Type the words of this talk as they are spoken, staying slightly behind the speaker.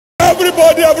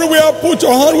Everybody, everywhere, put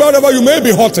your hand wherever you may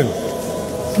be hurting.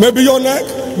 Maybe your neck,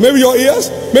 maybe your ears,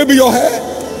 maybe your hair.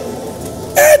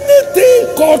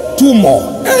 Anything called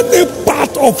tumor, any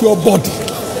part of your body.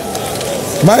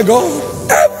 My God,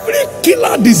 every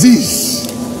killer disease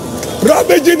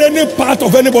ravaging any part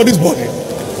of anybody's body.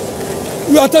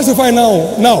 You are testifying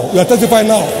now. You are testifying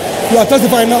now. You are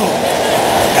testifying now.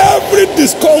 Every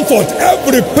discomfort,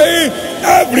 every pain,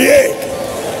 every ache,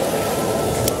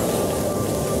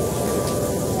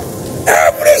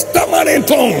 every stammering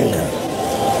tongue,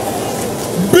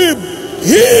 be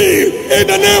healed in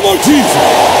the name of Jesus.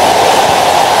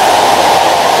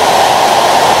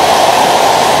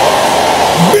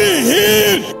 Be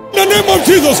healed in the name of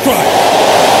Jesus Christ.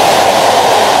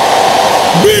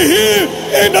 Be healed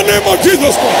in the name of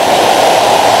Jesus Christ.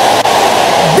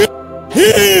 Be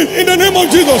healed in the name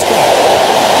of Jesus Christ.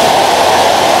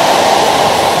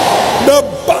 The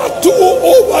battle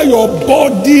over your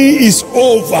body is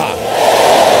over.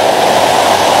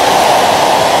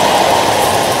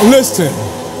 Listen,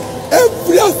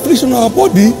 every affliction of our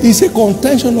body is a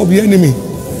contention of the enemy.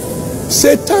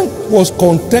 Satan was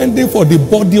contending for the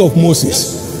body of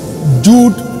Moses.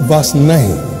 Jude verse 9.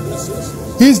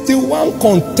 He's the one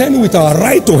contending with our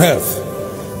right to health.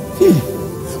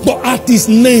 But at his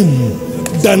name,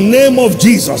 the name of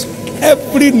Jesus,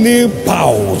 every knee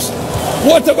bows.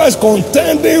 Whatever is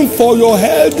contending for your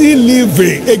healthy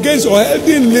living, against your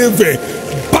healthy living,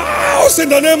 bows in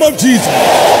the name of Jesus.